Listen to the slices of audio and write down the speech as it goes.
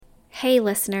Hey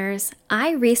listeners, I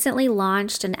recently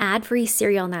launched an ad-free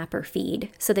serial napper feed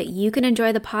so that you can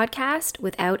enjoy the podcast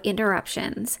without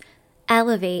interruptions.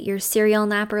 Elevate your serial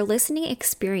napper listening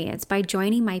experience by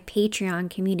joining my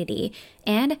Patreon community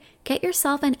and get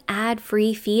yourself an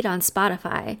ad-free feed on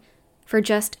Spotify. For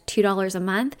just $2 a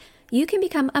month, you can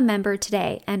become a member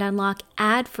today and unlock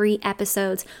ad-free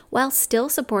episodes while still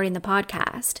supporting the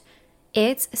podcast.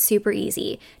 It's super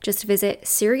easy. Just visit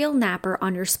Serial Napper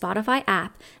on your Spotify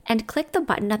app and click the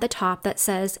button at the top that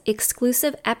says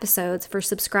Exclusive Episodes for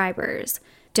Subscribers.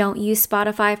 Don't use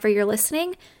Spotify for your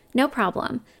listening? No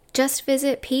problem. Just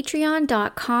visit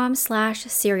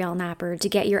patreon.com/serialnapper to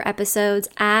get your episodes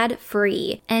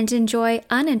ad-free and enjoy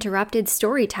uninterrupted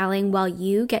storytelling while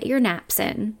you get your naps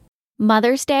in.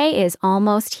 Mother's Day is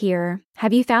almost here.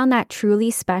 Have you found that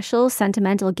truly special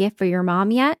sentimental gift for your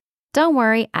mom yet? Don't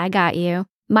worry, I got you.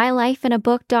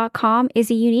 MyLifeInABook.com is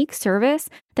a unique service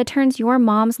that turns your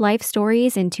mom's life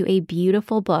stories into a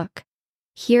beautiful book.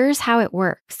 Here's how it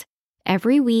works.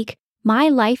 Every week,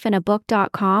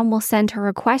 MyLifeInABook.com will send her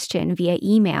a question via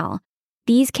email.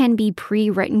 These can be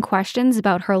pre-written questions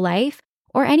about her life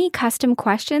or any custom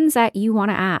questions that you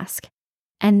want to ask.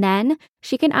 And then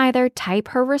she can either type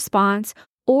her response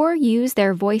or use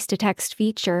their voice-to-text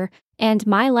feature, and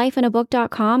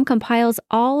MyLifeInABook.com compiles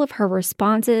all of her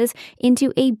responses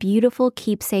into a beautiful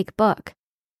keepsake book.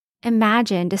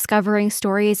 Imagine discovering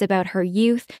stories about her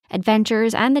youth,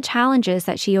 adventures, and the challenges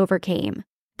that she overcame.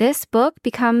 This book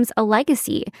becomes a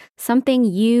legacy, something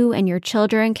you and your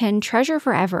children can treasure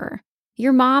forever.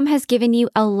 Your mom has given you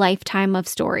a lifetime of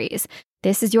stories.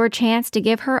 This is your chance to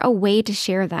give her a way to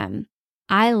share them.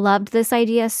 I loved this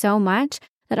idea so much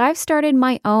that I've started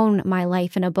my own My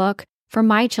Life in a Book for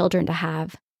my children to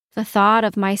have. The thought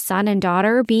of my son and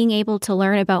daughter being able to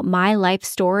learn about my life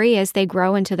story as they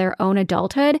grow into their own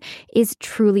adulthood is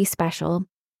truly special.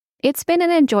 It's been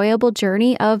an enjoyable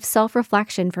journey of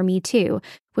self-reflection for me too,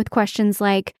 with questions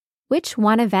like, which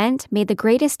one event made the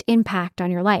greatest impact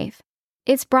on your life?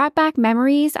 It's brought back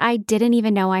memories I didn't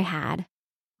even know I had.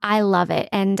 I love it,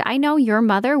 and I know your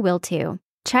mother will too.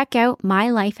 Check out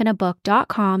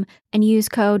MyLifeInABook.com and use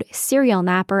code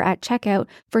SerialNapper at checkout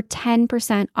for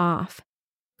 10% off.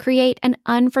 Create an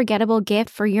unforgettable gift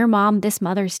for your mom this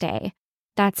Mother's Day.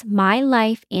 That's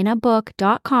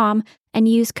MyLifeInABook.com and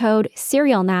use code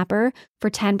SerialNapper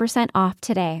for 10% off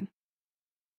today.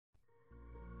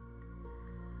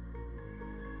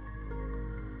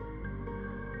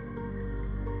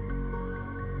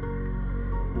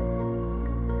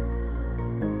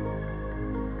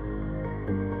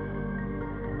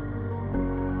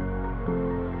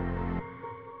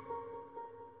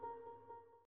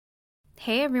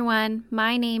 Hey everyone,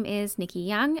 my name is Nikki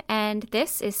Young, and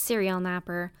this is Serial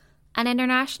Napper, an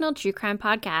international true crime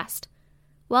podcast.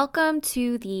 Welcome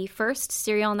to the first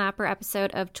Serial Napper episode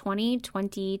of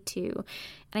 2022. And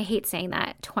I hate saying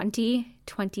that,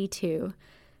 2022.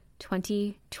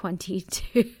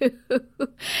 2022.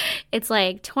 It's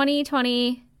like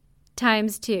 2020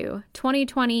 times 2.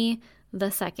 2020 the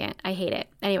second. I hate it.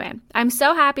 Anyway, I'm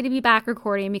so happy to be back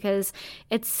recording because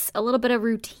it's a little bit of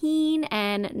routine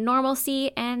and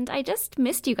normalcy, and I just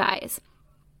missed you guys.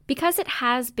 Because it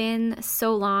has been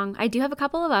so long, I do have a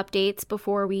couple of updates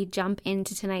before we jump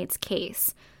into tonight's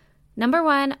case. Number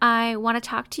one, I want to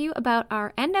talk to you about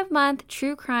our end-of-month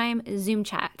true crime Zoom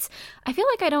chats. I feel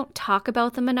like I don't talk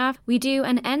about them enough. We do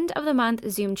an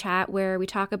end-of-the-month Zoom chat where we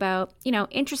talk about,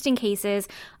 interesting cases,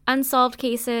 unsolved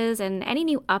cases, and any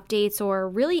new updates or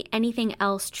really anything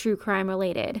else true crime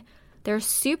related. They're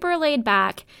super laid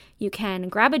back. You can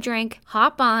grab a drink,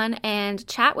 hop on, and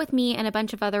chat with me and a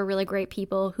bunch of other really great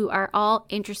people who are all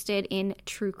interested in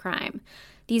true crime.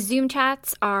 These Zoom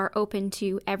chats are open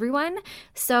to everyone,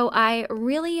 so I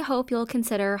really hope you'll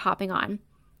consider hopping on.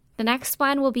 The next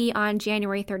one will be on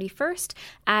January 31st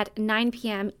at 9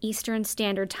 p.m. Eastern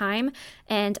Standard Time,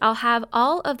 and I'll have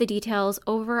all of the details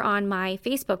over on my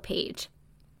Facebook page.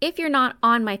 If you're not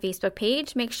on my Facebook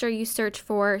page, make sure you search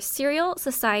for Serial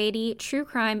Society True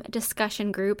Crime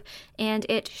Discussion Group, and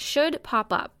it should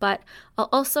pop up, but I'll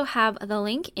also have the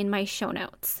link in my show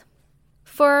notes.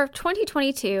 For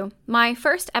 2022, my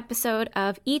first episode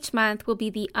of each month will be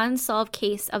the Unsolved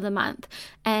Case of the Month,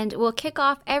 and we'll kick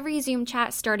off every Zoom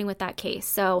chat starting with that case.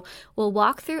 So we'll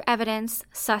walk through evidence,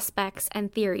 suspects,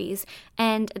 and theories,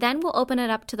 and then we'll open it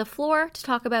up to the floor to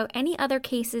talk about any other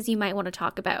cases you might want to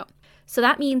talk about. So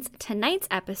that means tonight's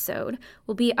episode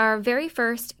will be our very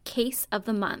first case of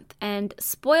the month, and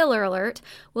spoiler alert,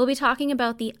 we'll be talking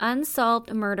about the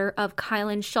unsolved murder of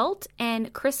Kylen Schulte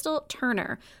and Crystal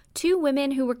Turner, 2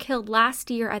 women who were killed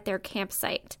last year at their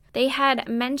campsite. They had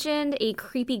mentioned a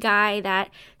creepy guy that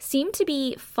seemed to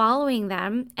be following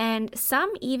them, and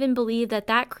some even believe that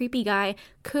that creepy guy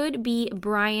could be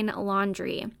Brian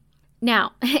Laundrie.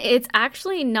 Now, it's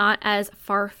actually not as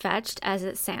far-fetched as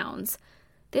it sounds.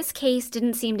 This case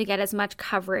didn't seem to get as much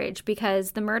coverage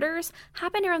because the murders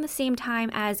happened around the same time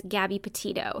as Gabby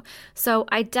Petito, so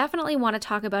I definitely want to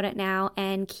talk about it now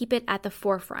and keep it at the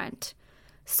forefront.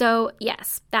 So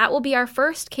yes, that will be our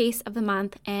first case of the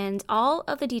month, and all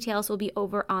of the details will be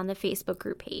over on the Facebook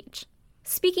group page.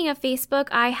 Speaking of Facebook,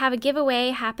 I have a giveaway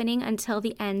happening until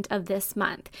the end of this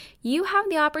month. You have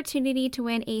the opportunity to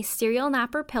win a serial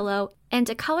napper pillow and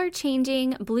a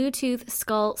color-changing Bluetooth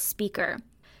skull speaker.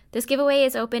 This giveaway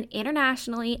is open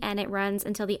internationally and it runs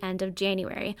until the end of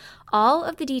January. All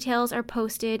of the details are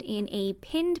posted in a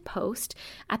pinned post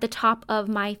at the top of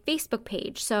my Facebook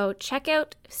page, so check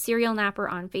out Serial Napper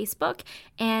on Facebook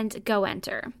and go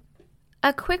enter.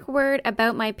 A quick word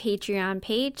about my Patreon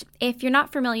page. If you're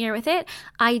not familiar with it,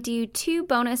 I do 2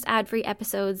 bonus ad-free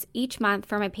episodes each month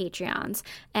for my Patreons,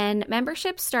 and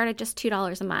memberships start at just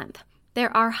 $2 a month.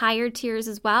 There are higher tiers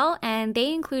as well, and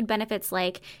they include benefits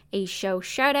like a show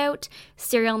shout-out,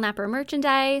 Serial Napper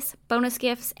merchandise, bonus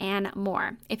gifts, and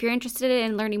more. If you're interested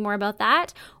in learning more about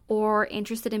that or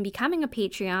interested in becoming a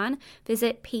Patreon,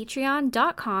 visit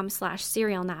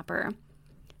patreon.com/serialnapper,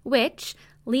 which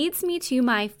leads me to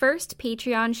my first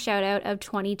Patreon shout-out of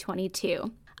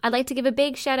 2022. I'd like to give a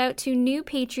big shout out to new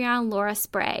Patreon Laura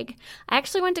Sprague. I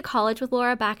actually went to college with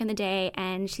Laura back in the day,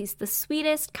 and she's the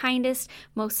sweetest, kindest,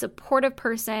 most supportive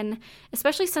person,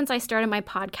 especially since I started my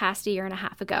podcast a year and a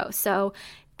half ago. So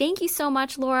thank you so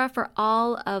much, Laura, for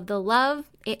all of the love.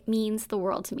 It means the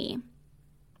world to me.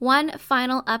 One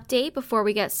final update before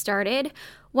we get started.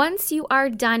 Once you are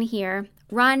done here,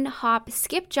 run, hop,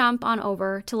 skip, jump on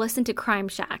over to listen to Crime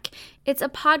Shack. It's a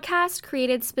podcast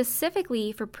created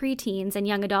specifically for preteens and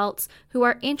young adults who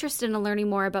are interested in learning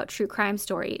more about true crime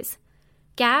stories.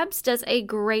 Gabs does a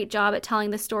great job at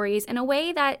telling the stories in a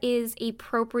way that is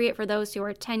appropriate for those who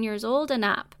are 10 years old and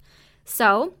up.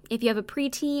 So, if you have a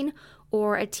preteen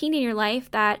or a teen in your life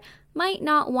that might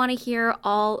not want to hear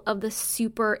all of the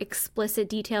super explicit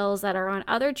details that are on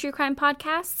other true crime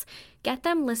podcasts, get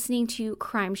them listening to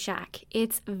Crime Shack.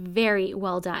 It's very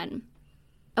well done.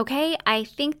 Okay, I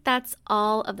think that's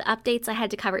all of the updates I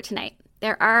had to cover tonight.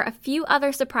 There are a few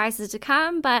other surprises to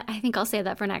come, but I think I'll save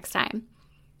that for next time.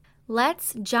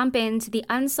 Let's jump into the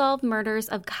unsolved murders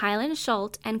of Kylen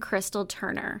Schulte and Crystal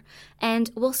Turner. And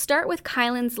we'll start with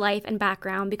Kylen's life and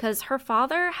background because her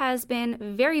father has been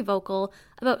very vocal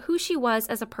about who she was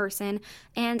as a person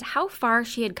and how far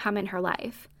she had come in her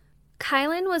life.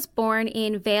 Kylen was born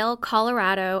in Vail,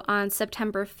 Colorado on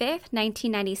September 5th,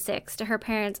 1996 to her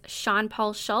parents Sean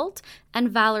Paul Schulte and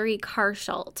Valerie Carr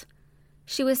Schulte.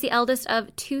 She was the eldest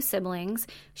of 2 siblings.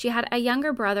 She had a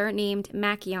younger brother named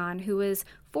Makion, who was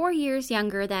 4 years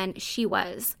younger than she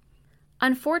was.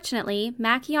 Unfortunately,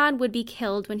 Makion would be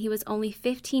killed when he was only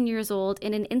 15 years old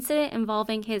in an incident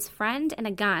involving his friend and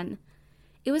a gun.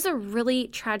 It was a really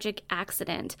tragic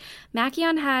accident.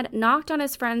 Makion had knocked on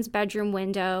his friend's bedroom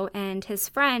window, and his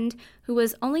friend, who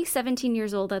was only 17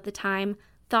 years old at the time,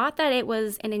 thought that it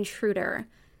was an intruder.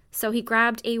 So he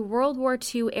grabbed a World War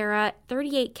II-era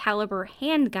 .38 caliber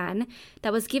handgun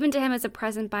that was given to him as a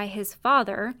present by his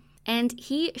father, and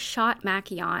he shot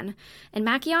Makion, and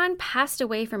Makion passed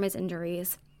away from his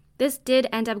injuries. This did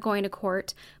end up going to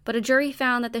court, but a jury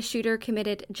found that the shooter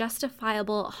committed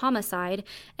justifiable homicide,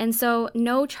 and so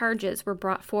no charges were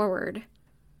brought forward.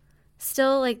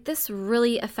 Still, this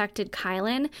really affected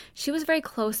Kylen. She was very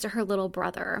close to her little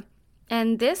brother.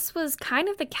 And this was kind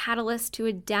of the catalyst to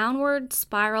a downward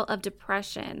spiral of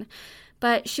depression.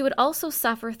 But she would also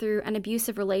suffer through an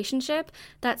abusive relationship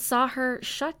that saw her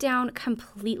shut down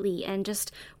completely and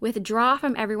just withdraw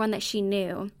from everyone that she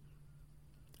knew.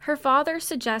 Her father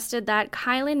suggested that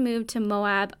Kylen move to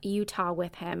Moab, Utah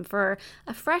with him for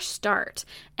a fresh start,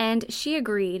 and she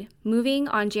agreed, moving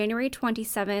on January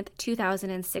 27th,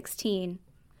 2016.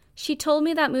 She told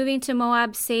me that moving to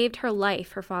Moab saved her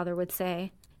life, her father would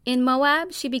say. In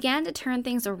Moab, she began to turn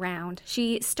things around.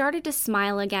 She started to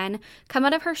smile again, come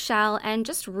out of her shell, and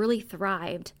just really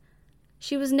thrived.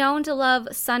 She was known to love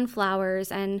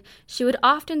sunflowers, and she would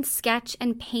often sketch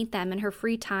and paint them in her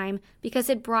free time because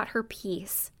it brought her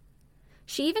peace.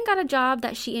 She even got a job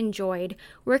that she enjoyed,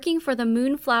 working for the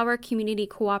Moonflower Community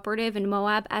Cooperative in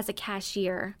Moab as a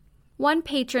cashier. One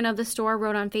patron of the store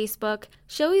wrote on Facebook,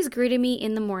 "She always greeted me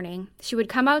in the morning. She would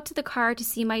come out to the car to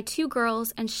see my 2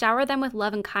 girls and shower them with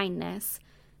love and kindness.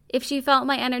 If she felt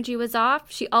my energy was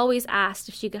off, she always asked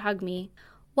if she could hug me.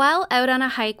 While out on a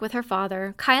hike with her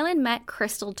father, Kylen met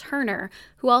Crystal Turner,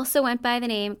 who also went by the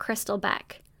name Crystal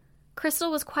Beck.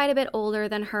 Crystal was quite a bit older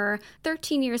than her,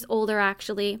 13 years older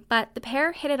actually, but the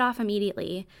pair hit it off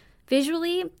immediately.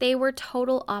 Visually, they were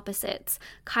total opposites.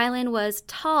 Kylen was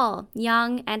tall,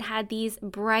 young, and had these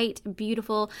bright,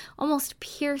 beautiful, almost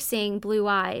piercing blue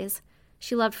eyes.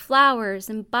 She loved flowers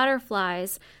and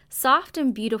butterflies, soft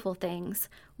and beautiful things,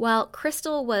 while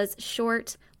Crystal was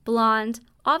short, blonde,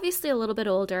 obviously a little bit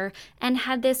older, and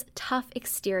had this tough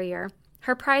exterior.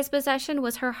 Her prized possession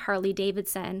was her Harley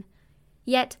Davidson.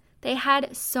 Yet, they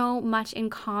had so much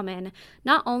in common,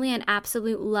 not only an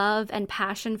absolute love and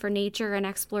passion for nature and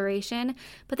exploration,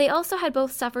 but they also had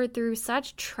both suffered through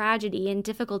such tragedy and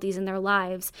difficulties in their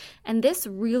lives, and this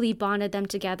really bonded them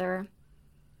together.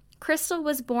 Crystal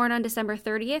was born on December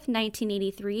 30th,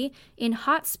 1983, in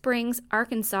Hot Springs,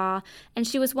 Arkansas, and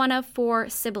she was one of 4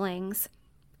 siblings.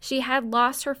 She had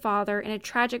lost her father in a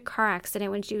tragic car accident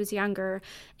when she was younger,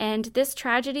 and this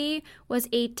tragedy was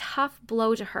a tough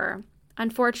blow to her.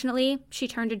 Unfortunately, she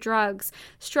turned to drugs,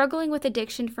 struggling with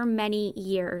addiction for many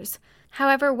years.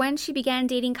 However, when she began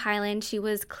dating Kylen, she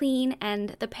was clean,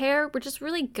 and the pair were just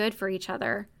really good for each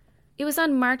other. It was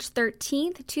on March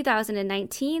 13th,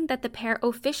 2019, that the pair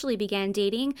officially began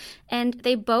dating, and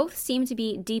they both seemed to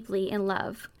be deeply in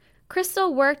love.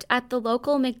 Crystal worked at the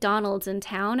local McDonald's in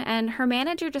town, and her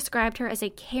manager described her as a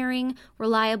caring,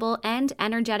 reliable, and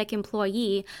energetic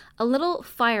employee, a little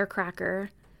firecracker.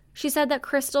 She said that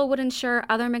Crystal would ensure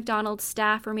other McDonald's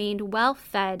staff remained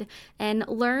well-fed and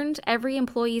learned every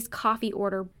employee's coffee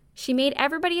order. She made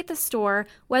everybody at the store,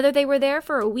 whether they were there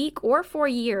for a week or 4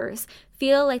 years,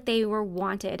 feel like they were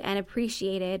wanted and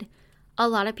appreciated. A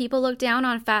lot of people look down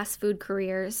on fast food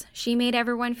careers. She made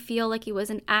everyone feel like it was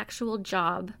an actual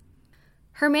job.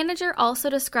 Her manager also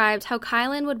described how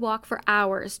Kylen would walk for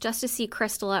hours just to see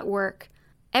Crystal at work.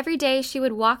 Every day she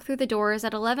would walk through the doors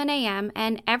at 11 a.m.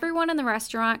 and everyone in the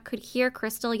restaurant could hear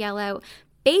Crystal yell out,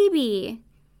 "Baby!"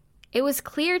 It was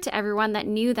clear to everyone that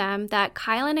knew them that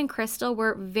Kylen and Crystal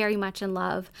were very much in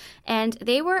love, and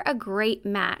they were a great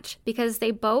match because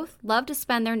they both loved to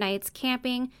spend their nights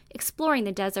camping, exploring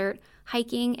the desert,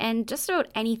 hiking, and just about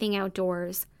anything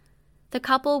outdoors. The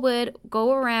couple would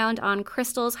go around on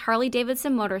Crystal's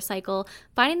Harley-Davidson motorcycle,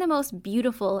 finding the most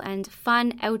beautiful and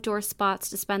fun outdoor spots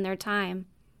to spend their time.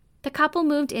 The couple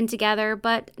moved in together,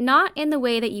 but not in the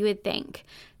way that you would think.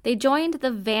 They joined the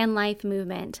van life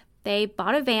movement. They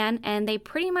bought a van and they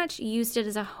pretty much used it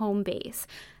as a home base.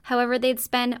 However, they'd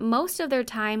spend most of their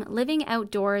time living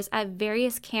outdoors at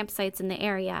various campsites in the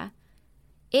area.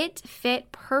 It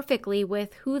fit perfectly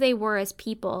with who they were as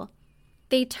people.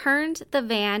 They turned the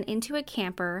van into a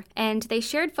camper, and they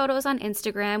shared photos on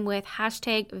Instagram with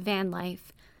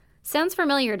 #vanlife. Sounds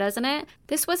familiar, doesn't it?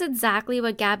 This was exactly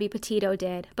what Gabby Petito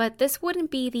did, but this wouldn't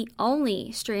be the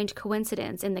only strange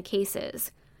coincidence in the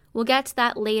cases. We'll get to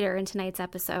that later in tonight's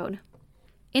episode.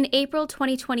 In April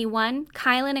 2021,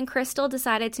 Kylen and Crystal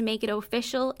decided to make it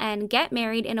official and get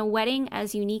married in a wedding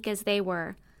as unique as they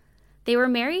were. They were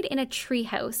married in a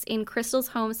treehouse in Crystal's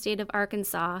home state of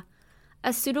Arkansas,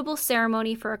 a suitable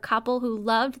ceremony for a couple who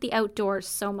loved the outdoors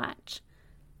so much.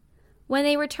 When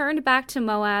they returned back to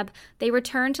Moab, they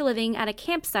returned to living at a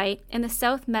campsite in the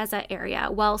South Mesa area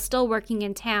while still working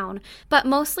in town, but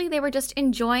mostly they were just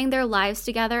enjoying their lives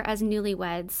together as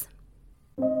newlyweds.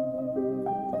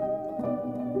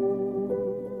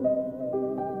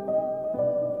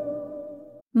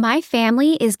 My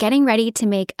family is getting ready to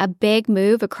make a big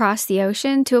move across the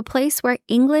ocean to a place where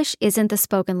English isn't the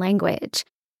spoken language.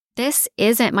 This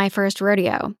isn't my first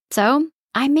rodeo, so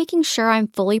I'm making sure I'm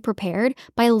fully prepared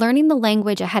by learning the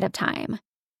language ahead of time.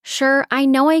 Sure, I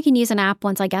know I can use an app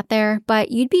once I get there,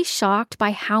 but you'd be shocked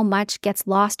by how much gets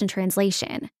lost in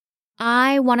translation.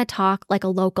 I want to talk like a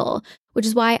local, which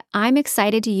is why I'm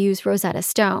excited to use Rosetta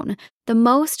Stone, the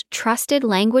most trusted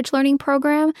language learning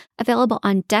program available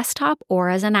on desktop or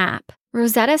as an app.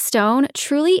 Rosetta Stone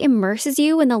truly immerses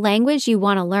you in the language you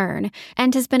want to learn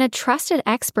and has been a trusted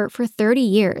expert for 30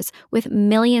 years with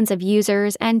millions of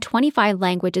users and 25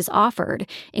 languages offered,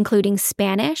 including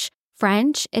Spanish,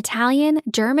 French, Italian,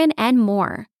 German, and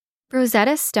more.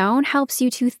 Rosetta Stone helps you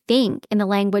to think in the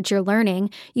language you're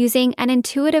learning using an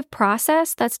intuitive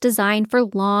process that's designed for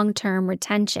long-term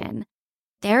retention.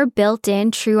 Their built-in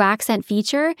True Accent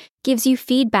feature gives you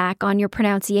feedback on your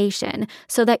pronunciation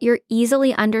so that you're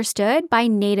easily understood by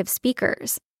native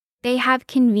speakers. They have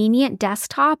convenient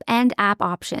desktop and app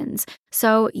options,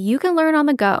 so you can learn on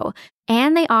the go,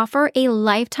 and they offer a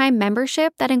lifetime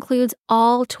membership that includes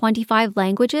all 25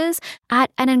 languages at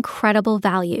an incredible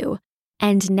value.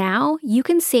 And now you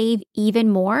can save even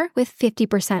more with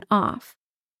 50% off.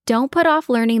 Don't put off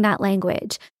learning that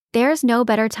language. There's no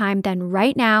better time than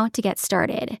right now to get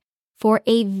started. For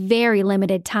a very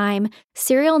limited time,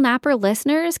 Serial Napper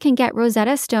listeners can get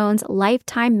Rosetta Stone's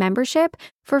lifetime membership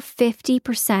for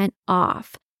 50%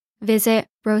 off. Visit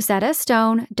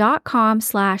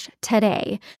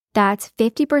rosettastone.com/today. That's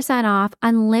 50% off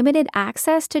unlimited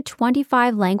access to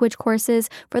 25 language courses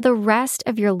for the rest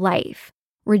of your life.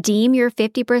 Redeem your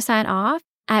 50% off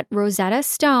at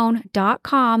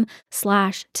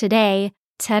rosettastone.com/today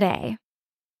today.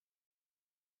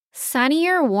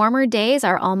 Sunnier, warmer days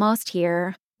are almost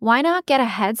here. Why not get a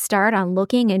head start on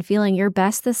looking and feeling your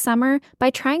best this summer by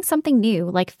trying something new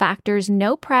like Factor's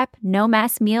no prep, no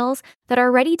mess meals that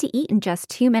are ready to eat in just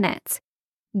 2 minutes.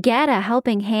 Get a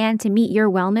helping hand to meet your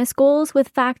wellness goals with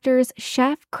Factor's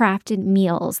chef-crafted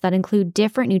meals that include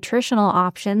different nutritional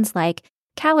options like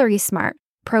Calorie Smart,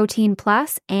 Protein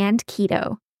Plus, and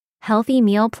Keto. Healthy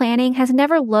meal planning has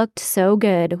never looked so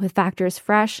good with Factor's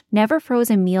fresh, never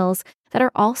frozen meals that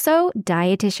are also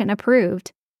dietitian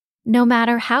approved. No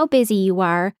matter how busy you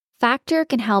are, Factor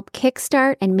can help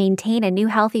kickstart and maintain a new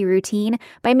healthy routine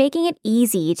by making it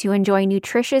easy to enjoy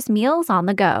nutritious meals on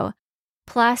the go.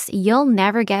 Plus, you'll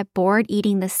never get bored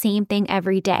eating the same thing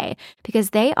every day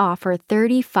because they offer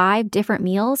 35 different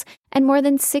meals and more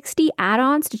than 60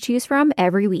 add-ons to choose from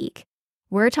every week.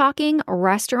 We're talking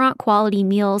restaurant-quality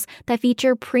meals that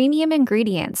feature premium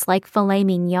ingredients like filet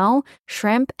mignon,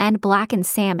 shrimp, and blackened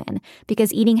salmon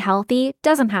because eating healthy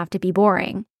doesn't have to be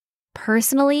boring.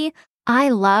 Personally, I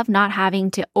love not having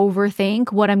to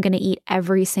overthink what I'm going to eat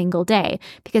every single day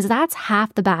because that's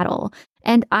half the battle,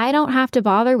 and I don't have to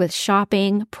bother with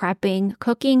shopping, prepping,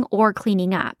 cooking, or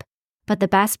cleaning up. But the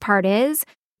best part is,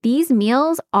 these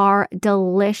meals are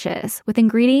delicious with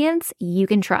ingredients you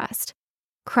can trust.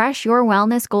 Crush your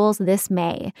wellness goals this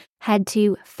May. Head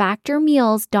to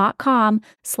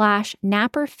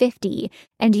factormeals.com/napper50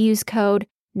 and use code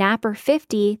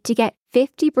napper50 to get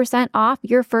 50% off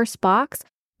your first box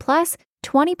plus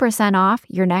 20% off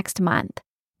your next month.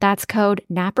 That's code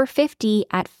napper50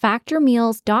 at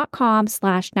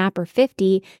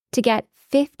factormeals.com/napper50 to get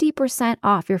 50%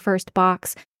 off your first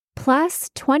box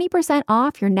plus 20%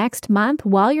 off your next month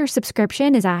while your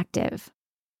subscription is active.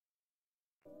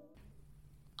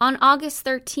 On August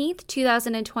 13th,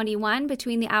 2021,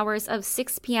 between the hours of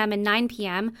 6 p.m. and 9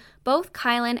 p.m., both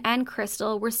Kylen and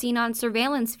Crystal were seen on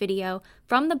surveillance video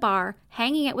from the bar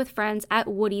hanging out with friends at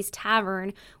Woody's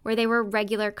Tavern, where they were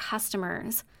regular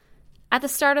customers. At the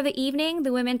start of the evening,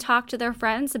 the women talked to their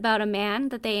friends about a man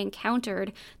that they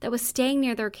encountered that was staying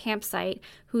near their campsite,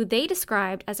 who they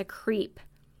described as a creep.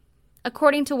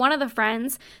 According to one of the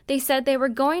friends, they said they were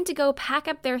going to go pack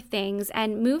up their things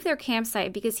and move their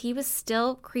campsite because he was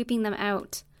still creeping them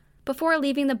out. Before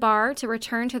leaving the bar to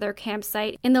return to their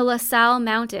campsite in the La Salle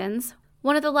Mountains,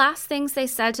 one of the last things they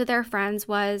said to their friends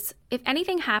was, "If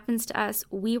anything happens to us,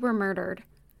 we were murdered."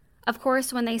 Of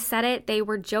course, when they said it, they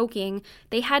were joking.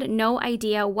 They had no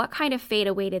idea what kind of fate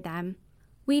awaited them.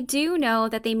 We do know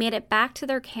that they made it back to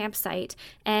their campsite,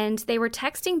 and they were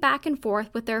texting back and forth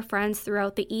with their friends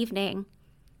throughout the evening.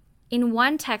 In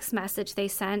one text message they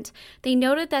sent, they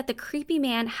noted that the creepy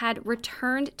man had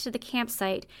returned to the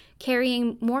campsite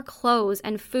carrying more clothes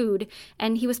and food,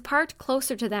 and he was parked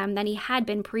closer to them than he had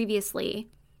been previously.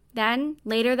 Then,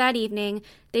 later that evening,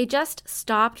 they just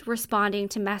stopped responding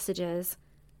to messages.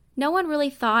 No one really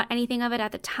thought anything of it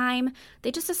at the time.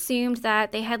 They just assumed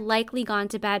that they had likely gone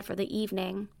to bed for the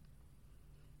evening.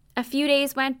 A few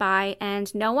days went by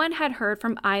and no one had heard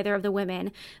from either of the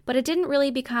women, but it didn't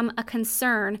really become a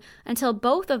concern until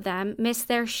both of them missed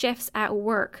their shifts at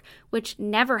work, which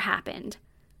never happened.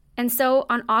 And so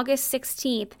on August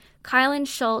 16th, Kylen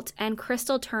Schulte and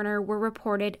Crystal Turner were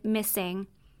reported missing.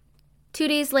 2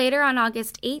 days later, on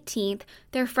August 18th,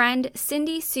 their friend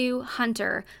Cindy Sue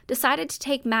Hunter decided to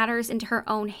take matters into her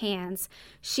own hands.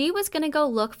 She was going to go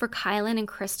look for Kylen and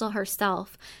Crystal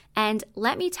herself, and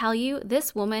let me tell you,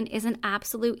 this woman is an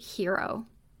absolute hero.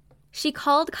 She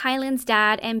called Kylen's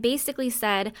dad and basically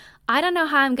said, "I don't know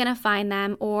how I'm going to find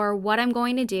them or what I'm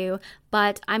going to do,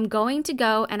 but I'm going to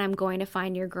go and I'm going to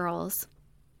find your girls."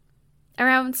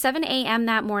 Around 7 a.m.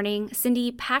 that morning,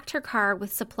 Cindy packed her car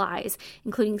with supplies,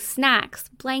 including snacks,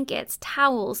 blankets,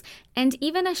 towels, and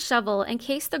even a shovel in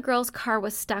case the girls' car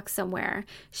was stuck somewhere.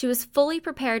 She was fully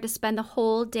prepared to spend the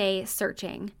whole day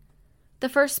searching. The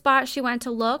first spot she went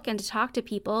to look and to talk to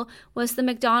people was the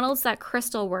McDonald's that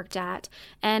Crystal worked at,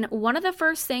 and one of the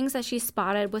first things that she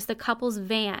spotted was the couple's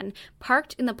van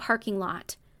parked in the parking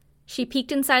lot. She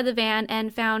peeked inside the van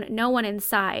and found no one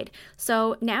inside,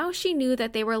 so now she knew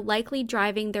that they were likely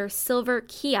driving their silver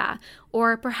Kia,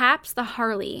 or perhaps the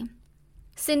Harley.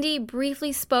 Cindy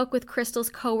briefly spoke with Crystal's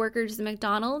coworkers at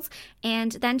McDonald's,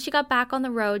 and then she got back on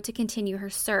the road to continue her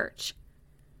search.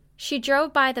 She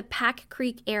drove by the Pack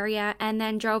Creek area and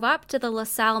then drove up to the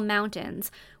LaSalle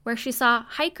Mountains, where she saw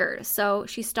hikers, so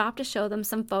she stopped to show them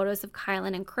some photos of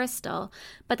Kylen and Crystal,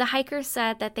 but the hikers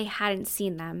said that they hadn't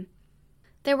seen them.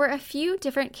 There were a few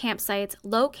different campsites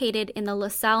located in the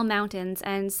LaSalle Mountains,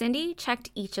 and Cindy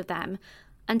checked each of them,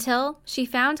 until she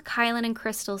found Kylen and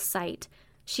Crystal's site.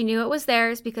 She knew it was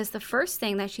theirs because the first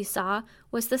thing that she saw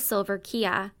was the silver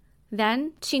Kia.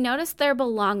 Then she noticed their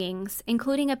belongings,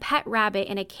 including a pet rabbit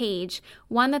in a cage,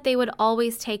 one that they would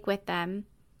always take with them.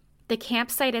 The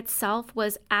campsite itself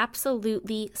was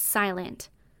absolutely silent.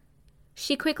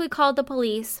 She quickly called the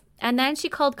police, and then she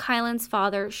called Kylen's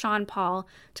father, Sean Paul,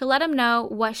 to let him know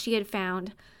what she had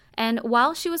found. And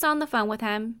while she was on the phone with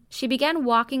him, she began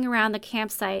walking around the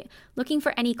campsite, looking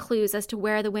for any clues as to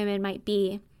where the women might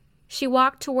be. She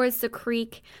walked towards the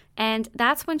creek, and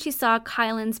that's when she saw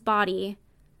Kylen's body.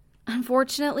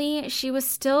 Unfortunately, she was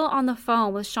still on the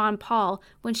phone with Sean Paul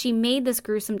when she made this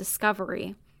gruesome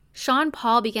discovery. Sean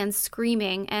Paul began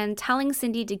screaming and telling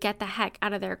Cindy to get the heck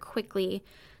out of there quickly.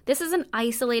 This is an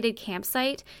isolated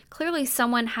campsite. Clearly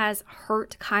someone has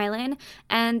hurt Kylen,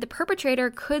 and the perpetrator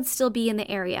could still be in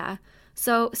the area.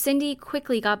 So Cindy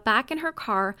quickly got back in her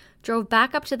car, drove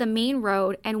back up to the main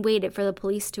road, and waited for the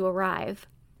police to arrive.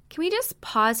 Can we just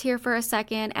pause here for a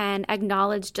second and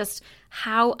acknowledge just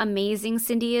how amazing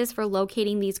Cindy is for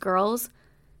locating these girls?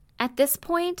 At this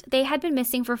point, they had been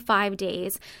missing for 5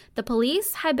 days. The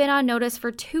police had been on notice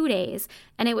for 2 days,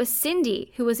 and it was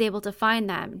Cindy who was able to find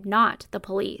them, not the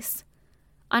police.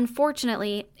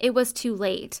 Unfortunately, it was too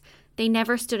late. They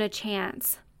never stood a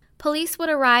chance. Police would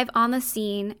arrive on the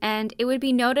scene, and it would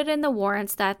be noted in the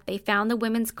warrants that they found the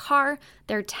women's car,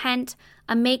 their tent,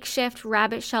 a makeshift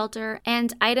rabbit shelter,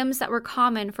 and items that were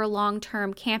common for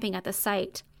long-term camping at the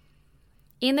site.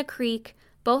 In the creek,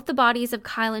 both the bodies of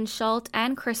Kylen Schulte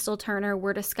and Crystal Turner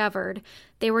were discovered.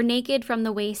 They were naked from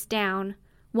the waist down.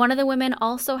 One of the women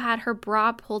also had her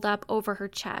bra pulled up over her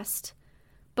chest.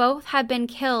 Both had been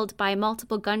killed by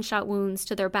multiple gunshot wounds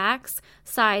to their backs,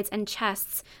 sides, and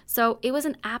chests, so it was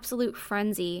an absolute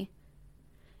frenzy.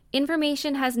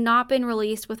 Information has not been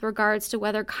released with regards to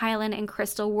whether Kylen and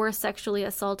Crystal were sexually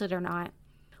assaulted or not.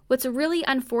 What's really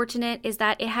unfortunate is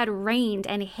that it had rained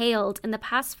and hailed in the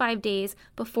past 5 days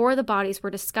before the bodies were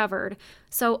discovered,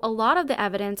 so a lot of the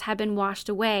evidence had been washed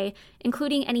away,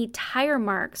 including any tire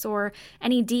marks or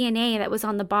any DNA that was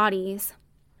on the bodies.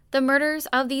 The murders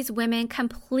of these women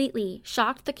completely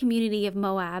shocked the community of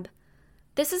Moab.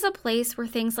 This is a place where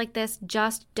things like this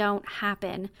just don't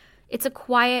happen. It's a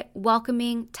quiet,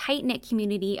 welcoming, tight-knit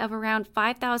community of around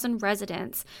 5,000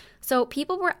 residents, so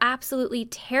people were absolutely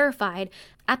terrified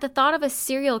at the thought of a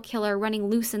serial killer running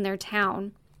loose in their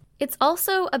town. It's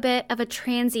also a bit of a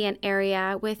transient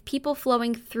area with people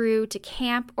flowing through to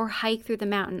camp or hike through the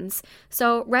mountains,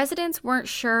 so residents weren't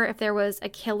sure if there was a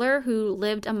killer who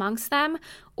lived amongst them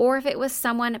or if it was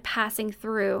someone passing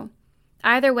through.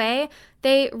 Either way,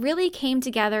 they really came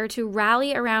together to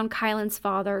rally around Kylen's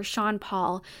father, Sean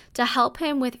Paul, to help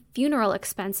him with funeral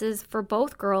expenses for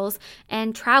both girls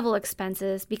and travel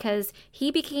expenses because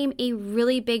he became a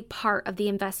really big part of the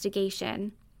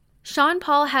investigation. Sean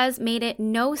Paul has made it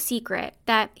no secret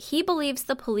that he believes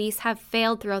the police have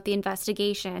failed throughout the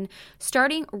investigation,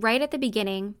 starting right at the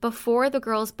beginning before the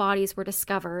girls' bodies were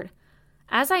discovered.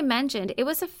 As I mentioned, it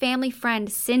was a family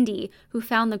friend, Cindy, who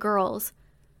found the girls.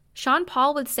 Sean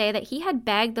Paul would say that he had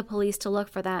begged the police to look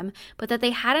for them, but that they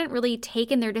hadn't really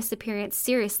taken their disappearance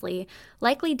seriously,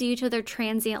 likely due to their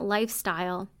transient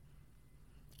lifestyle.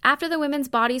 After the women's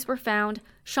bodies were found,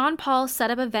 Sean Paul set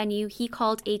up a venue he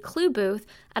called a clue booth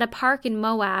at a park in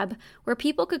Moab, where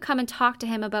people could come and talk to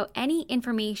him about any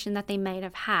information that they might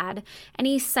have had,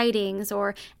 any sightings,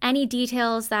 or any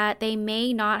details that they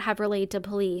may not have relayed to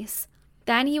police.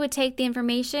 Then he would take the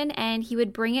information and he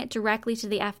would bring it directly to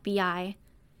the FBI.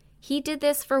 He did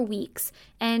this for weeks,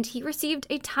 and he received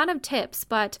a ton of tips,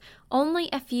 but only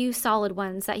a few solid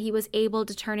ones that he was able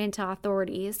to turn into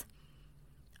authorities.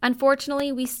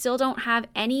 Unfortunately, we still don't have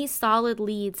any solid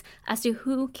leads as to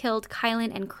who killed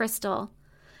Kylen and Crystal.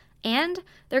 And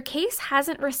their case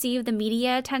hasn't received the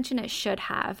media attention it should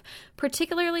have,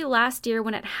 particularly last year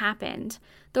when it happened.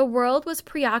 The world was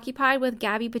preoccupied with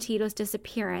Gabby Petito's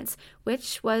disappearance,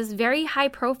 which was very high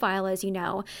profile, as you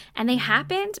know, and they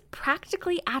happened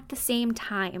practically at the same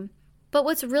time. But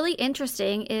what's really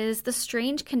interesting is the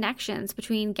strange connections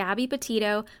between Gabby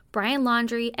Petito, Brian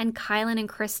Laundrie, and Kylen and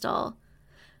Crystal.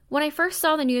 When I first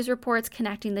saw the news reports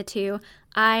connecting the two,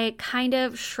 I kind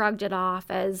of shrugged it off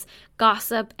as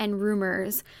gossip and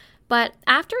rumors. But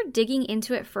after digging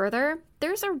into it further,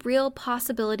 there's a real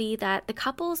possibility that the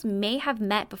couples may have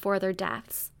met before their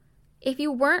deaths. If you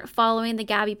weren't following the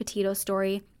Gabby Petito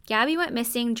story, Gabby went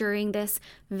missing during this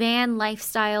van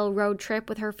lifestyle road trip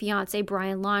with her fiancé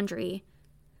Brian Laundrie.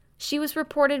 She was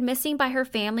reported missing by her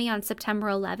family on September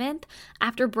 11th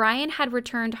after Brian had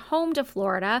returned home to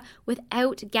Florida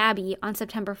without Gabby on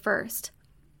September 1st.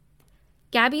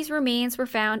 Gabby's remains were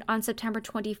found on September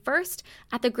 21st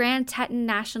at the Grand Teton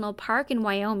National Park in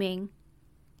Wyoming.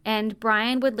 And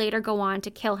Brian would later go on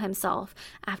to kill himself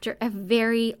after a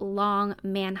very long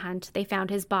manhunt. They found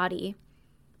his body.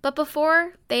 But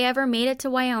before they ever made it to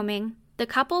Wyoming, the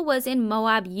couple was in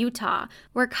Moab, Utah,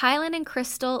 where Kylen and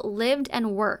Crystal lived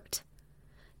and worked.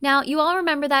 Now, you all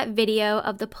remember that video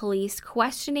of the police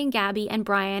questioning Gabby and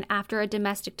Brian after a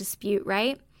domestic dispute,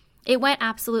 right? It went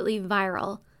absolutely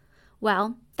viral.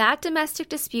 Well, that domestic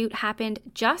dispute happened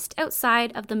just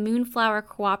outside of the Moonflower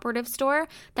Cooperative store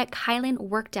that Kylen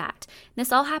worked at.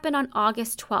 This all happened on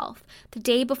August 12th, the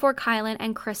day before Kylen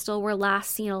and Crystal were last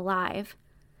seen alive.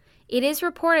 It is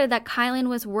reported that Kylen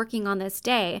was working on this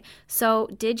day, so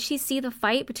did she see the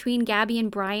fight between Gabby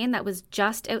and Brian that was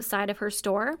just outside of her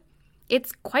store?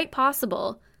 It's quite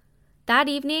possible. That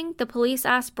evening, the police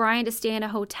asked Brian to stay in a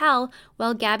hotel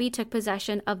while Gabby took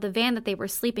possession of the van that they were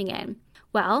sleeping in.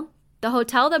 Well, the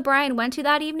hotel that Brian went to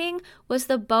that evening was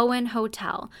the Bowen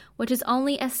Hotel, which is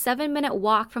only a 7-minute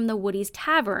walk from the Woody's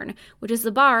Tavern, which is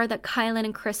the bar that Kylen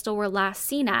and Crystal were last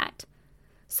seen at.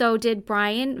 So did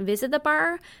Brian visit the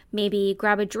bar, maybe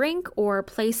grab a drink or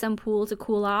play some pool to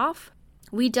cool off?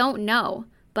 We don't know,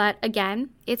 but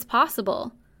again, it's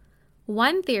possible.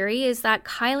 One theory is that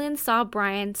Kylen saw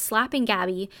Brian slapping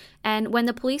Gabby, and when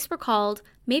the police were called,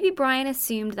 maybe Brian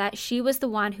assumed that she was the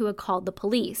one who had called the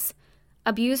police.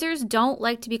 Abusers don't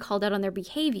like to be called out on their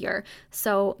behavior,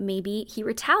 so maybe he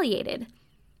retaliated.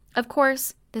 Of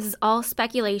course, this is all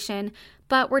speculation,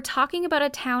 but we're talking about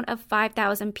a town of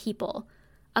 5,000 people.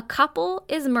 A couple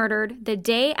is murdered the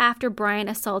day after Brian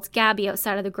assaults Gabby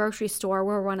outside of the grocery store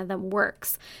where one of them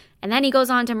works. And then he goes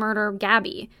on to murder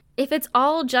Gabby. If it's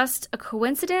all just a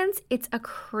coincidence, it's a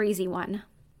crazy one.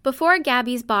 Before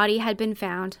Gabby's body had been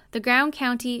found, the Brown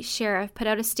County Sheriff put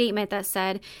out a statement that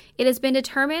said, "It has been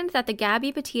determined that the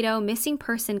Gabby Petito missing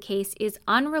person case is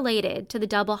unrelated to the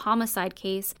double homicide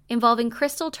case involving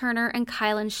Crystal Turner and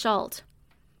Kylen Schulte."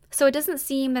 So it doesn't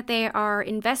seem that they are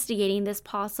investigating this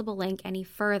possible link any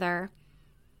further.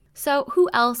 So who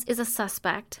else is a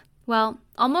suspect? Well,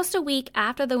 almost a week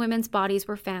after the women's bodies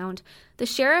were found, the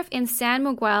sheriff in San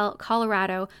Miguel,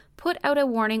 Colorado, put out a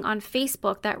warning on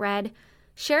Facebook that read,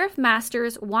 "Sheriff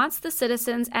Masters wants the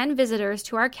citizens and visitors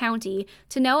to our county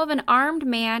to know of an armed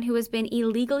man who has been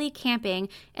illegally camping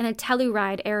in the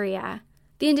Telluride area.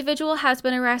 The individual has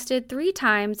been arrested 3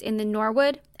 times in the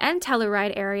Norwood and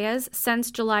Telluride areas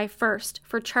since July 1st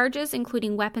for charges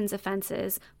including weapons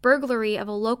offenses, burglary of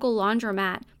a local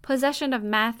laundromat, possession of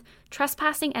meth,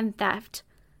 trespassing, and theft.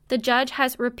 The judge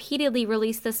has repeatedly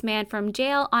released this man from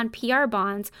jail on PR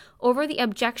bonds over the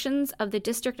objections of the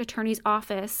district attorney's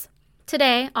office."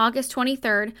 Today, August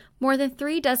 23rd, more than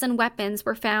 3 dozen weapons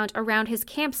were found around his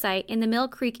campsite in the Mill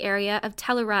Creek area of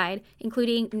Telluride,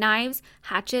 including knives,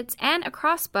 hatchets, and a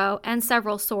crossbow and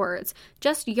several swords,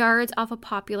 just yards off a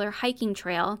popular hiking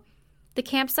trail. The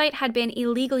campsite had been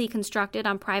illegally constructed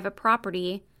on private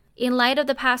property. In light of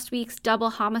the past week's double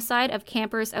homicide of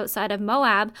campers outside of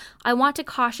Moab, I want to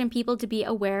caution people to be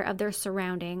aware of their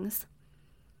surroundings.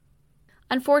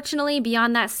 Unfortunately,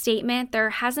 beyond that statement, there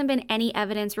hasn't been any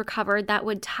evidence recovered that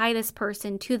would tie this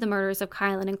person to the murders of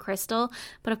Kylen and Crystal,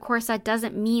 but of course that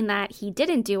doesn't mean that he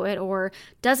didn't do it or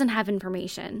doesn't have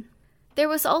information. There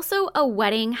was also a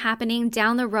wedding happening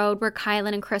down the road where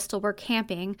Kylen and Crystal were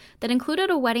camping that included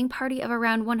a wedding party of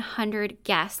around 100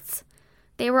 guests.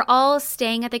 They were all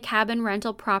staying at the cabin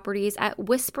rental properties at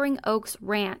Whispering Oaks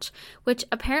Ranch, which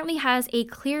apparently has a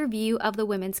clear view of the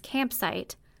women's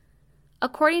campsite.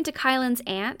 According to Kylen's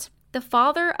aunt, the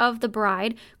father of the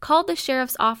bride called the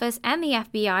sheriff's office and the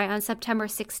FBI on September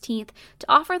 16th to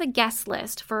offer the guest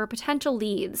list for potential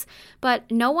leads, but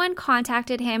no one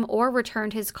contacted him or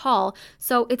returned his call,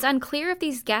 so it's unclear if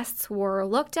these guests were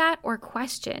looked at or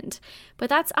questioned. But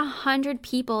that's 100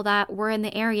 people that were in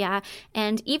the area,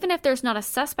 and even if there's not a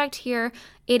suspect here,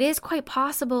 it is quite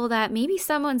possible that maybe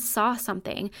someone saw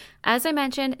something. As I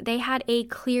mentioned, they had a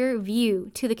clear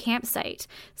view to the campsite,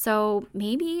 so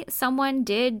maybe someone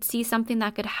did see something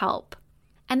that could help.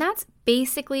 And that's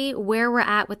basically where we're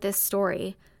at with this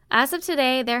story. As of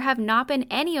today, there have not been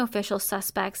any official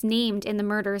suspects named in the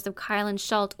murders of Kylen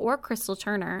Schulte or Crystal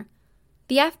Turner.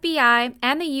 The FBI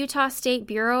and the Utah State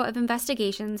Bureau of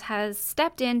Investigations has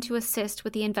stepped in to assist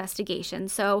with the investigation,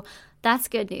 so that's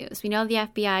good news. We know the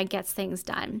FBI gets things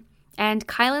done. And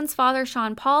Kylen's father,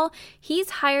 Sean Paul, he's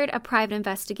hired a private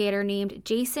investigator named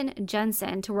Jason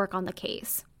Jensen to work on the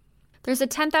case. There's a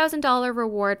 $10,000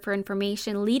 reward for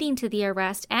information leading to the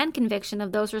arrest and conviction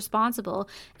of those responsible,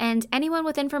 and anyone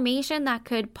with information that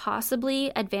could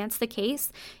possibly advance the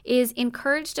case is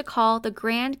encouraged to call the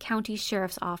Grand County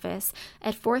Sheriff's Office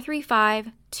at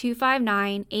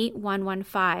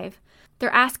 435-259-8115. They're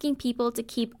asking people to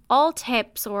keep all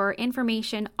tips or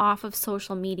information off of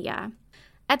social media.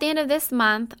 At the end of this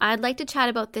month, I'd like to chat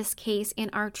about this case in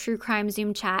our True Crime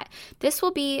Zoom chat. This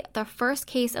will be the first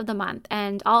case of the month,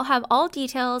 and I'll have all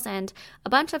details and a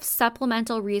bunch of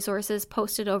supplemental resources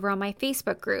posted over on my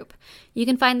Facebook group. You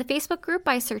can find the Facebook group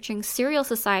by searching Serial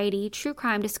Society True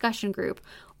Crime Discussion Group,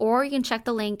 or you can check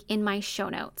the link in my show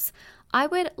notes. I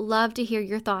would love to hear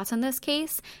your thoughts on this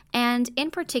case, and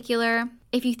in particular,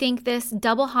 if you think this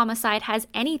double homicide has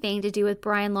anything to do with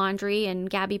Brian Laundrie and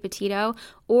Gabby Petito,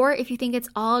 or if you think it's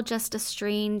all just a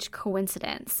strange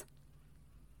coincidence.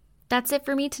 That's it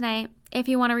for me tonight. If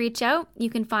you want to reach out, you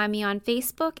can find me on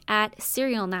Facebook at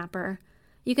Serial Napper.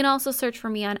 You can also search for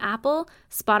me on Apple,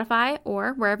 Spotify,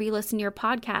 or wherever you listen to your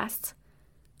podcasts.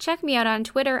 Check me out on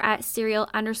Twitter at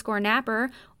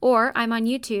serial_napper, or I'm on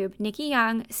YouTube, Nikki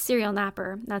Young, Serial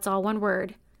Napper. That's all one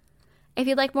word. If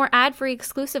you'd like more ad-free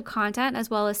exclusive content, as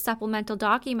well as supplemental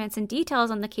documents and details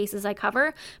on the cases I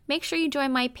cover, make sure you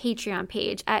join my Patreon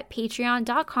page at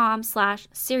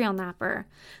patreon.com/serialnapper.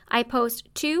 I post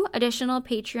 2 additional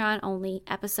Patreon-only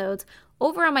episodes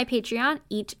over on my Patreon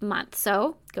each month,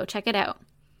 so go check it out.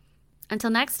 Until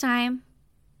next time,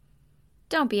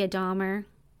 don't be a Dahmer.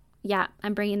 Yeah,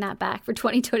 I'm bringing that back for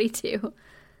 2022.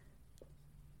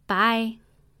 Bye.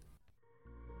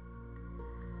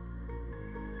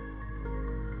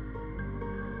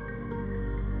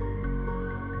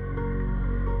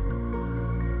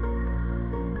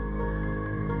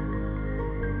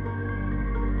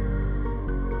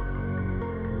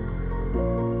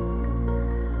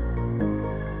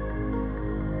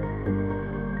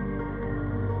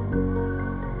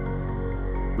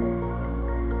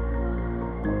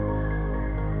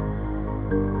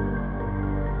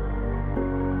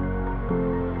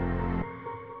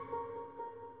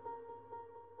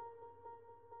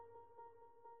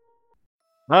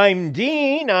 I'm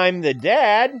Dean, I'm the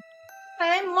dad.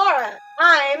 I'm Laura,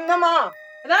 I'm the mom.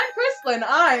 And I'm Kristlyn,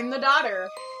 I'm the daughter.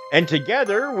 And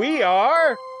together we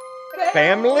are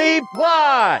Family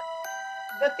Plot.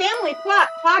 The Family Plot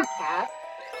Podcast,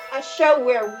 a show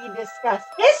where we discuss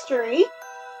history,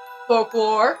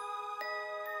 Folklore,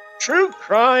 true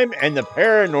crime, and the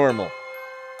paranormal.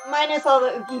 minus all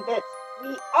the oogie bits.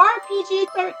 We are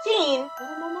PG-13.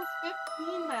 I'm almost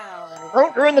 15 now.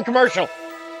 Don't ruin the commercial.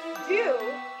 Do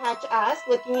catch us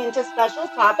looking into special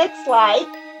topics like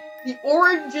The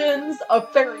origins of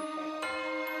fairy tales.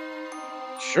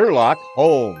 Sherlock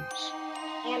Holmes.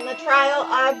 and the trial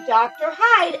of Dr.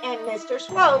 Hyde and Mr.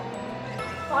 Swope.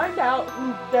 Find out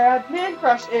who Dad Man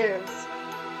Crush is.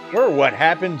 Or what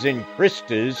happens in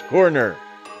Krista's Corner.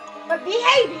 But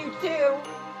behave, you two!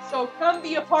 So come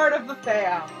be a part of the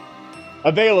fam.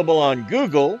 Available on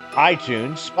Google,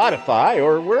 iTunes, Spotify,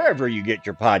 or wherever you get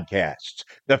your podcasts.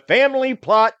 The Family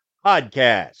Plot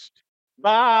Podcast.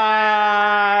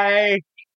 Bye!